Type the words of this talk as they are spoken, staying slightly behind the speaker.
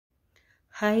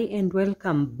Hi and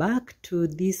welcome back to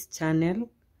this channel.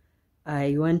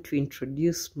 I want to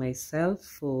introduce myself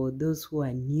for those who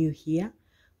are new here.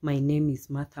 My name is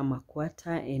Martha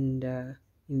Makwata, and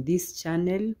in this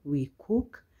channel we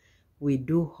cook, we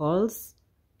do hauls,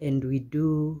 and we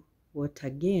do what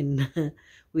again?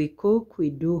 We cook, we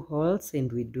do hauls,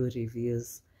 and we do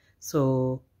reviews.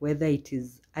 So whether it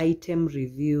is item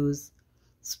reviews,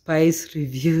 spice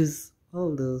reviews,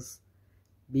 all those,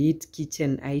 be it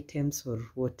kitchen items or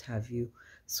what have you.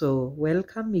 So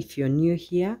welcome if you're new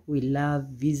here. We love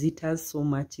visitors so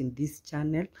much in this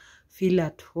channel. Feel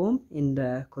at home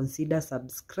and consider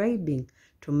subscribing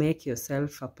to make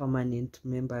yourself a permanent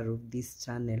member of this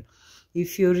channel.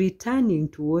 If you're returning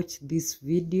to watch this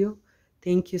video,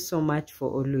 thank you so much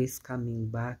for always coming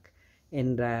back.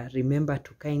 And remember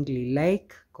to kindly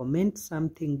like, comment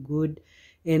something good.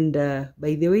 And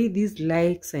by the way, these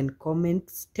likes and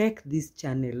comments take this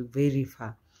channel very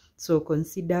far. So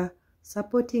consider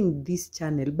supporting this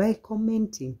channel by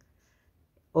commenting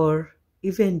or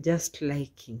even just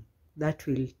liking. That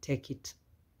will take it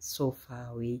so far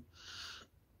away.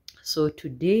 So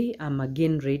today I'm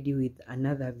again ready with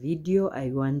another video.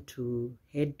 I want to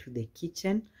head to the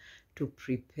kitchen to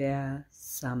prepare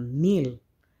some meal.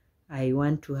 I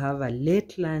want to have a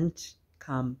late lunch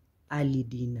come early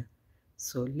dinner.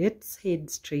 So let's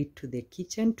head straight to the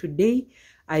kitchen. Today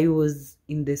I was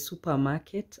in the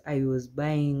supermarket. I was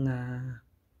buying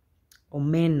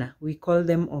omena. We call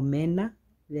them omena.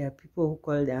 There are people who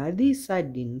call them, are these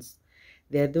sardines?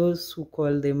 There are those who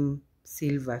call them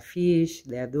silver fish.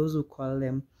 There are those who call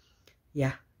them,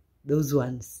 yeah, those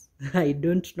ones. I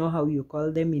don't know how you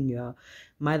call them in your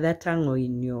mother tongue or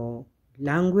in your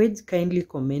language. Kindly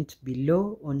comment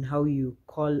below on how you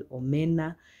call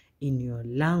omena in your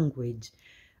language,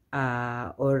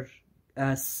 or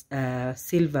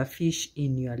silver fish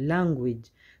in your language.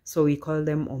 So we call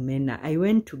them omena. I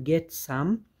went to get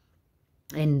some,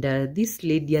 and this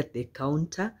lady at the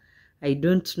counter, I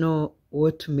don't know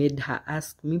what made her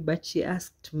ask me, but she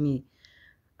asked me,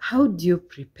 how do you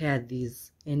prepare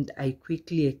these? And I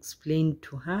quickly explained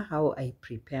to her how I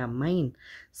prepare mine.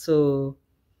 So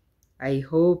I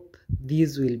hope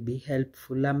these will be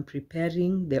helpful. I'm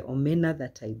preparing the omena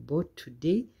that I bought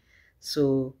today.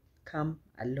 So come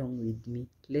along with me.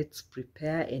 Let's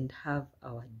prepare and have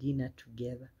our dinner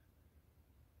together.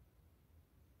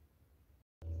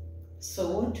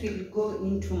 So what will go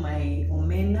into my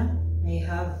omena? I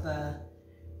have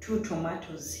 2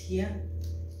 tomatoes here,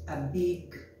 a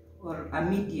big or a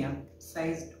medium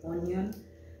sized onion.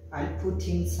 I'll put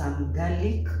in some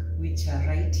garlic, which are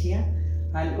right here.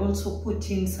 I'll also put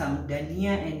in some dania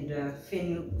and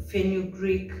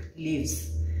fenugreek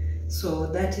leaves. So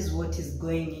that is what is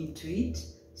going into it.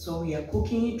 So we are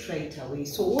cooking it right away.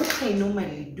 So what I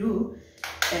normally do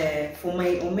for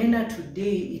my omena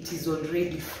today, it is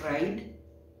already fried.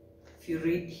 If you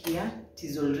read here, it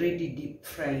is already deep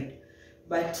fried.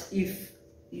 But if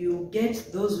you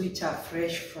get those which are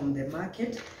fresh from the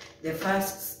market, the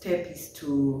first step is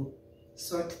to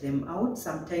sort them out.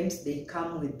 Sometimes they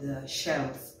come with the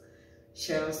shells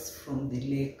from the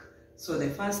lake. So the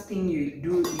first thing you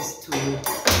do is to,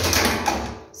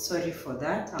 sorry for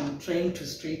that, I'm trying to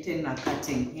straighten a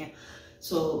curtain here.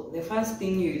 So the first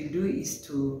thing you do is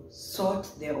to sort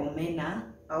the omena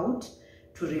out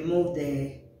to remove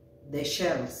the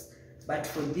shells. But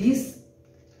for this,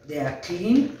 they are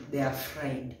clean, they are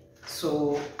fried.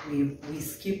 So we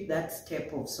skip that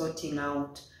step of sorting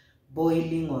out,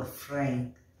 boiling or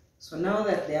frying. So now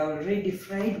that they are already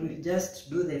fried, we'll just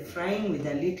do the frying with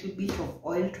a little bit of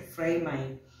oil to fry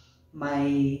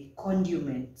my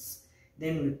condiments.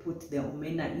 Then we put the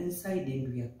omena inside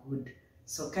and we are good.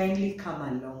 So kindly come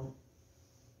along.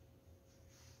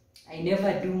 I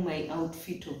never do my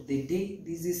outfit of the day.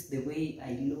 This is the way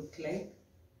I look like.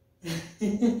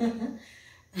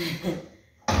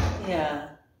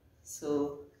 Yeah,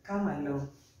 so come along,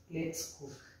 let's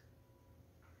cook.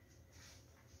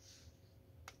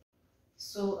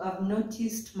 So I've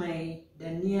noticed my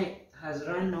dania has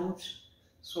run out,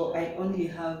 so I only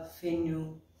have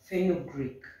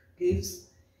fenugreek leaves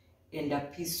and a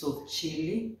piece of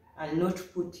chili. I'll not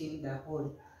put in the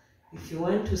whole. If you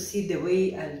want to see the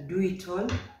way I'll do it all,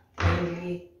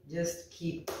 kindly just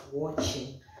keep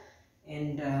watching.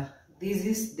 And this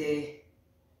is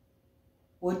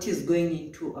what is going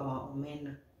into our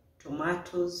omena: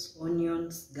 tomatoes,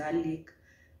 onions, garlic,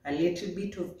 a little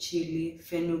bit of chili,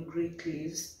 fenugreek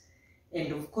leaves,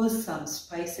 and of course some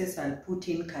spices. I'll put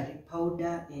in curry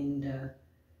powder and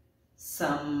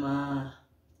some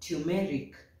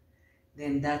turmeric.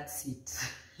 Then that's it.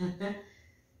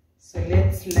 So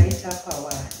let's light up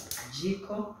our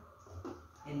jiko.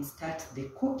 and start the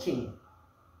cooking.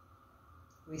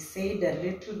 We said a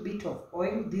little bit of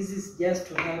oil. This is just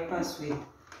to help us with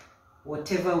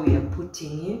whatever we are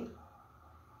putting in,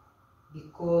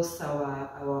 because our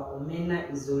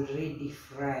omena is already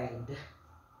fried.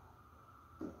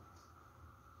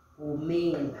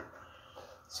 Omena.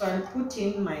 So I'll put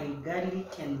in my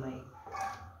garlic and my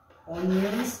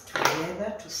onions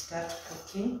together to start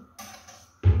cooking.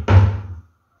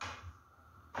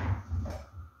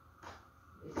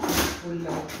 Let me pull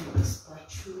out my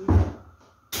spatula.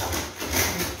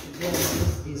 Today I'll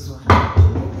use this one.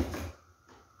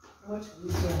 What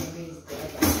this one is the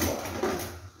other one.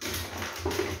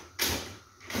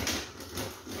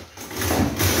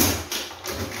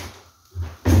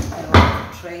 I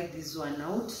want to try this one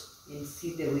out and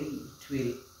see the way it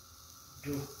will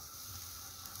do.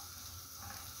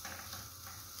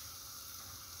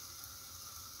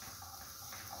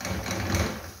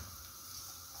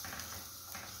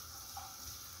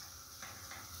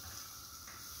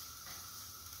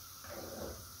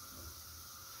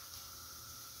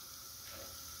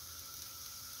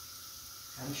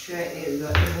 I'm sure you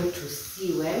are able to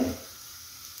see well.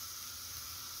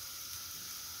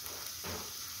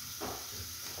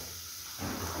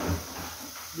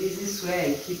 This is where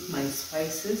I keep my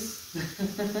spices.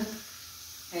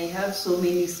 I have so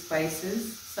many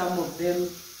spices. Some of them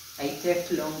I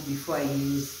take long before I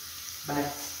use,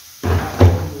 but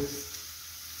I use.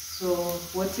 So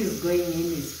what is going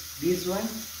in is this one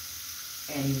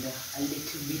and a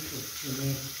little bit of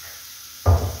turmeric.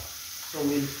 So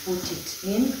we'll put it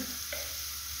in.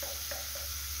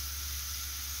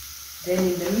 Then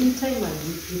in the meantime, I'll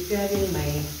be preparing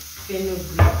my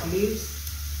fenugreek leaves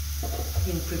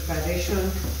in preparation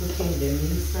to putting them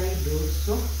inside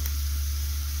also.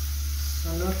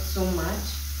 So not so much.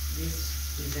 This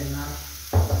is enough.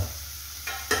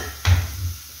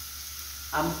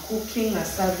 I'm cooking a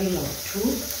serving of 2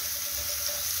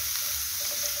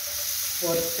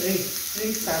 or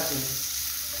 3 servings.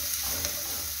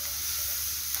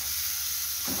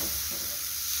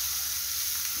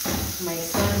 My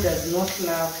son does not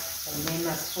love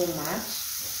omena so much,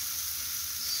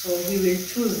 so he will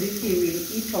choose if he will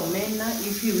eat omena.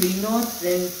 If he will not,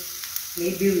 then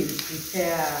maybe we'll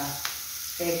prepare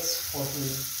eggs for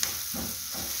him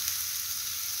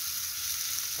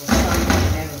or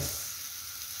something else,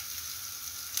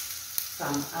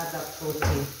 some other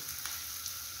protein.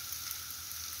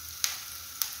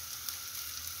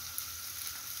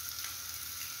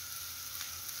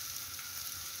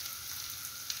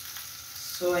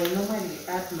 So I normally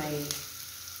add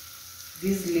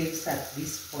these leaves at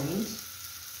this point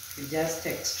to just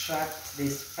extract the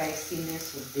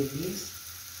spiciness of the leaves.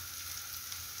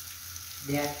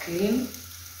 They are clean.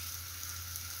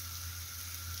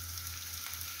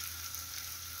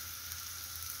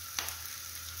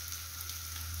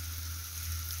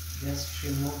 Just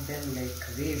remove them like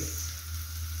this.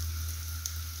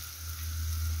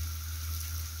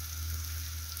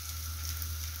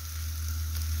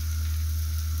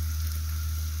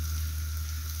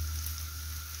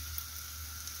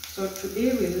 So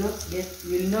today we'll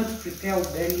not prepare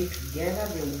ugali together.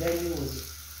 The ugali was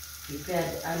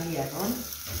prepared earlier on.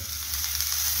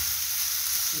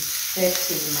 It's set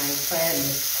in my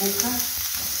fireless cooker,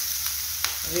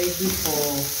 ready for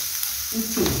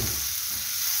eating.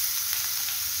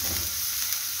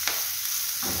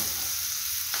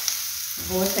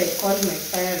 What I call my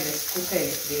fireless cooker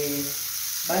is the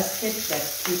basket that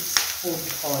keeps food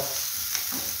hot.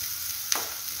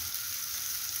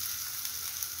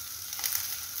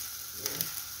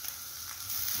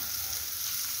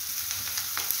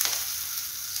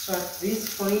 So at this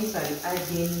point I'll add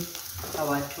in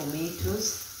our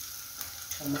tomatoes,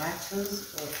 or tomatoes,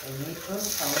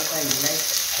 however you like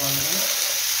to call them.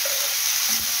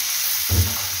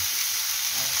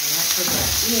 Our tomatoes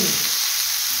are in.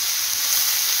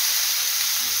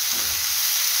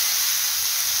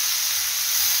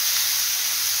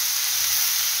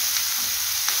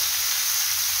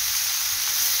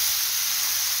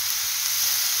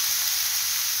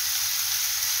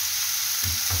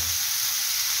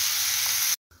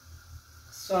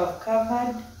 So I've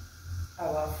covered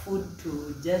our food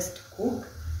to just cook.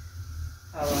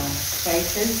 Our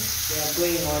spices, they are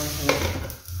going on here.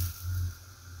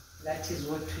 That is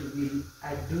what we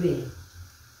are doing.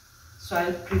 So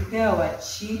I'll prepare our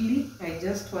chili. I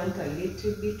just want a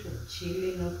little bit of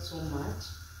chili, not so much.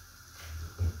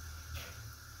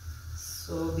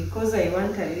 So because I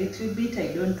want a little bit,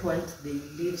 I don't want the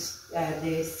leaves,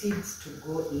 the seeds to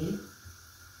go in.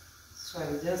 So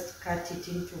I'll just cut it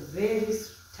into very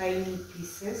tiny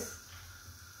pieces.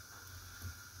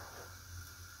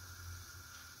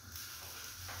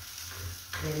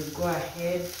 Then go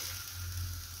ahead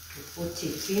to put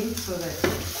it in so that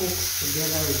it cooks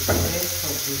together with the rest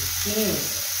of the things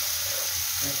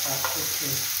that are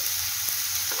cooking.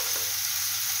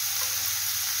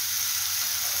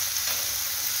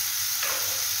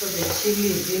 So the chili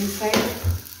is inside.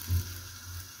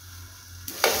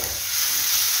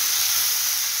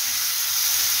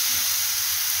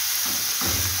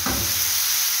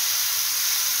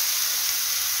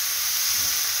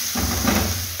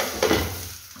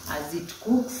 As it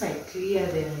cooks, I clear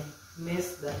the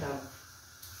mess that I've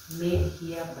made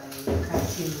here by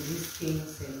cutting these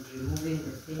things and removing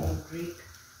the fenugreek.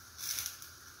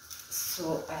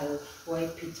 So I'll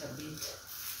wipe it a bit.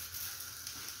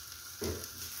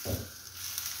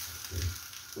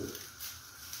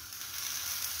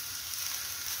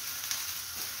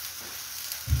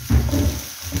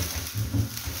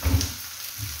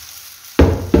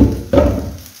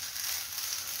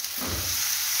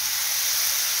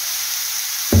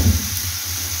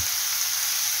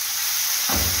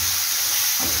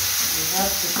 You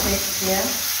have to take care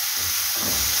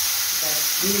that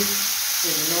this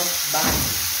will not burn.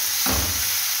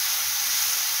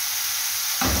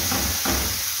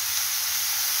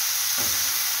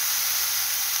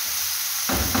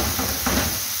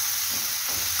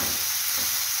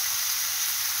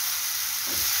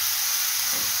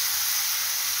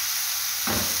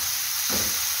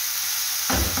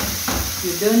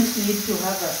 You don't need to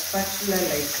have a spatula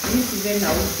like this, even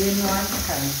a wooden one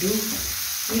can do,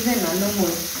 even a normal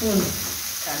spoon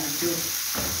can do.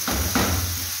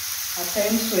 At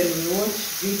times when you watch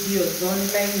videos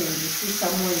online and you see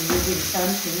someone using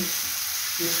something,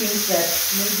 you think that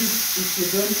maybe if you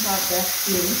don't have that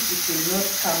thing, it will not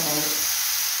come out.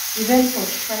 Even for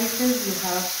spices, you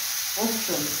have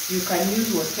options. You can use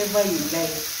whatever you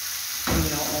like in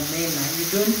your omena. You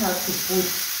don't have to put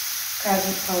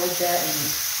curry powder and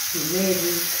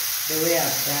turmeric the way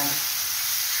I've done.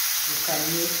 You can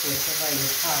use whatever you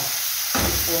have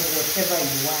or whatever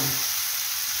you want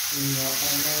in your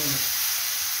omena.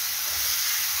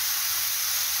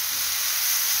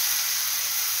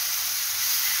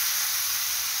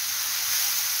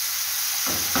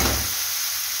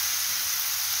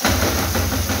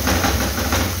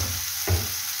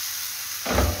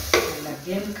 And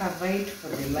again, cover it for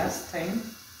the last time.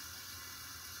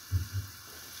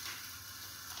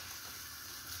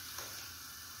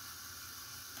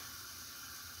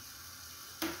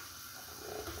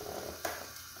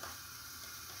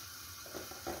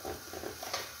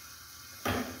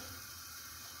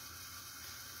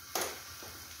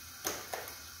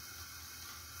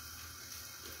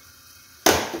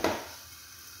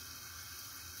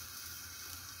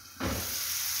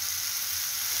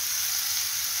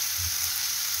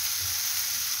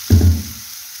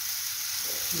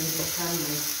 Maybe turn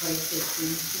my spices in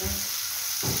here.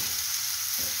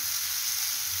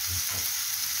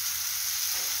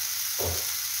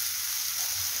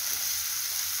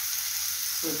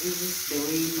 So this is the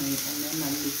way my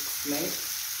omena looks like.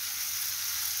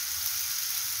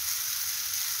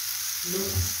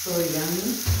 Looks so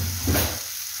yummy.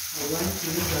 I want to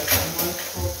use a small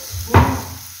fork spoon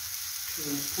to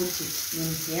put it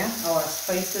in here. Our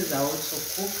spices are also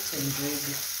cooked and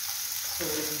ready. So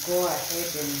we'll go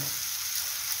ahead and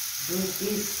do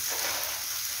this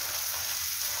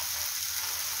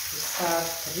to serve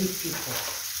 3 people.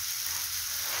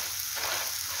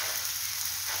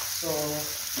 So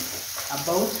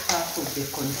about half of the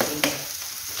container.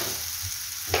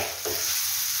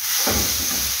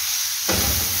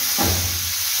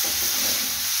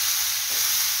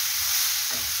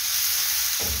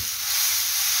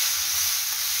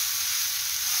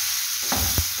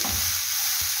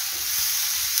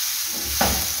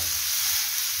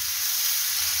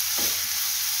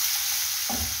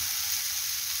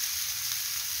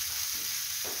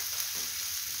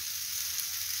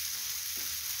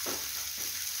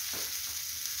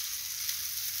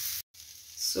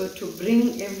 So to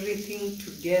bring everything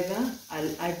together,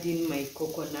 I'll add in my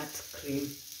coconut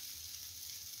cream.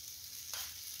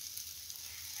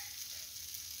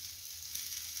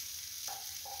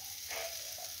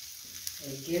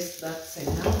 I guess that's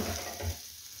enough.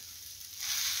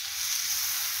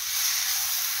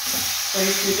 So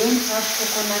if you don't have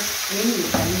coconut cream, you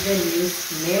can even use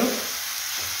milk.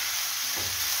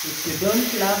 If you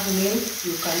don't love milk,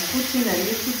 you can put in a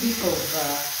little bit of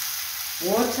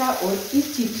water or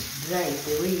eat it dry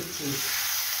the way it is.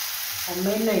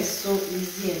 Omena is so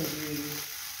easy and you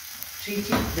treat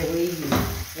it the way you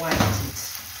want it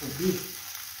to be.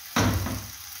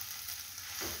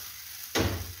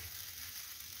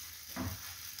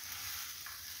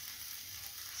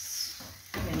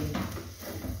 And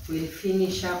We'll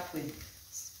finish up with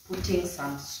putting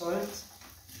some salt.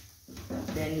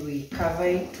 Then we cover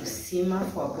it to simmer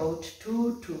for about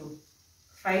 2 to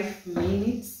 5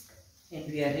 minutes, and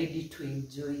we are ready to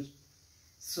enjoy.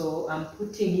 So I'm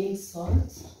putting in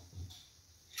salt.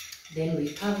 Then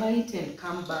we cover it and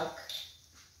come back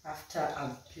after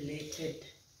I've plated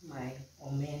my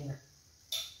omena.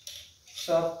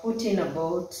 So I've put in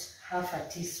about half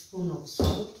a teaspoon of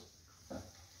salt.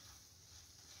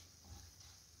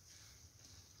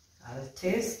 I'll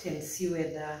taste and see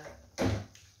whether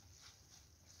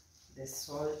the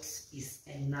salt is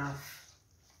enough.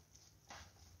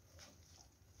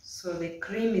 So the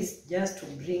cream is just to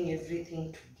bring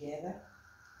everything together.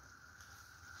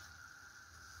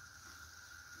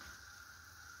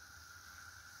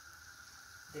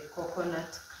 The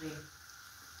coconut cream.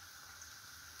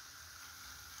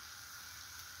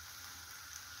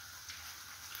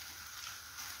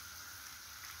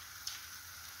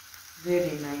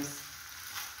 Very nice.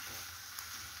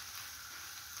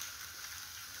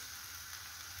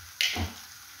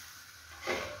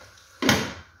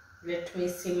 Let me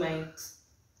simmer it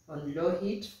on low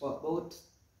heat for about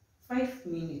 5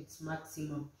 minutes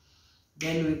maximum.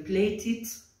 Then we plate it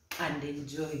and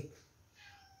enjoy.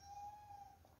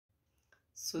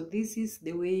 So this is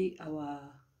the way our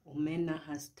omena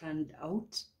has turned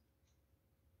out.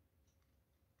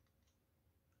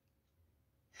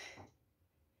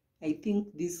 I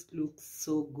think this looks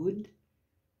so good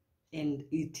and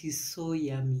it is so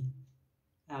yummy.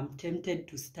 I'm tempted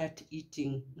to start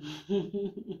eating.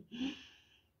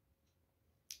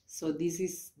 So this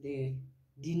is the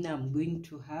dinner I'm going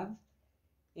to have.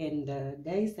 And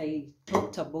guys, I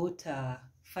talked about a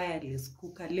fireless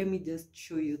cooker. Let me just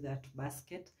show you that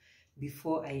basket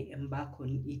before I embark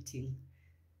on eating.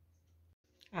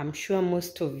 I'm sure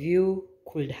most of you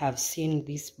could have seen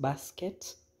this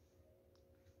basket,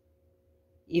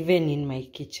 even in my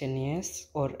kitchen, yes,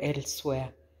 or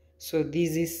elsewhere. So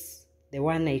this is the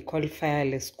one I call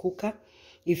fireless cooker.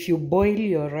 If you boil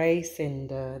your rice and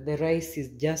the rice is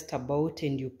just about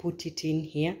and you put it in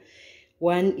here,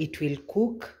 one, it will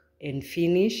cook and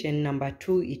finish, and number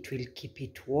two, it will keep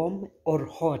it warm or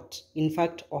hot. In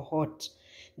fact, or hot.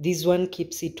 This one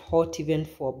keeps it hot even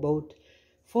for about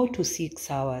 4 to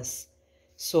 6 hours.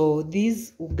 So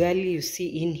this ugali you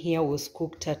see in here was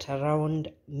cooked at around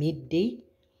midday,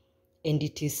 and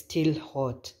it is still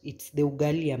hot. It's the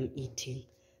ugali I'm eating.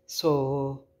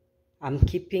 So I'm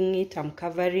keeping it, I'm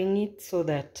covering it so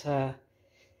that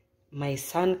my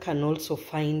son can also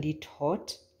find it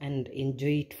hot and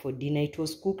enjoy it for dinner. It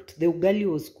was cooked, the ugali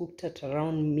was cooked at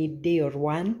around midday or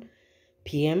 1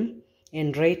 p.m.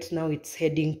 and right now it's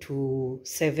heading to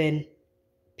 7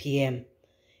 p.m.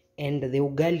 and the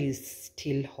ugali is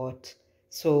still hot.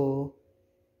 So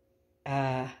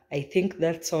I think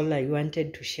that's all I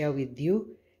wanted to share with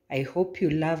you. I hope you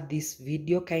love this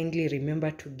video. Kindly remember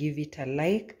to give it a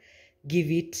like,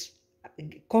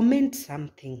 comment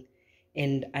something.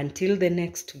 And until the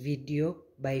next video,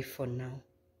 bye for now.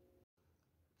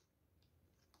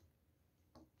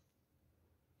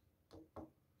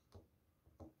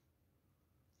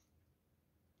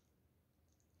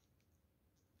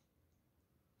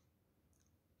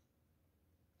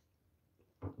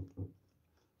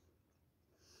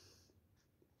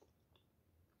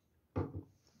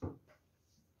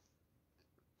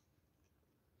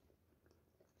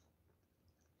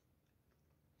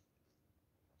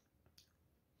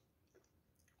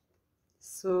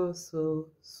 So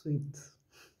sweet.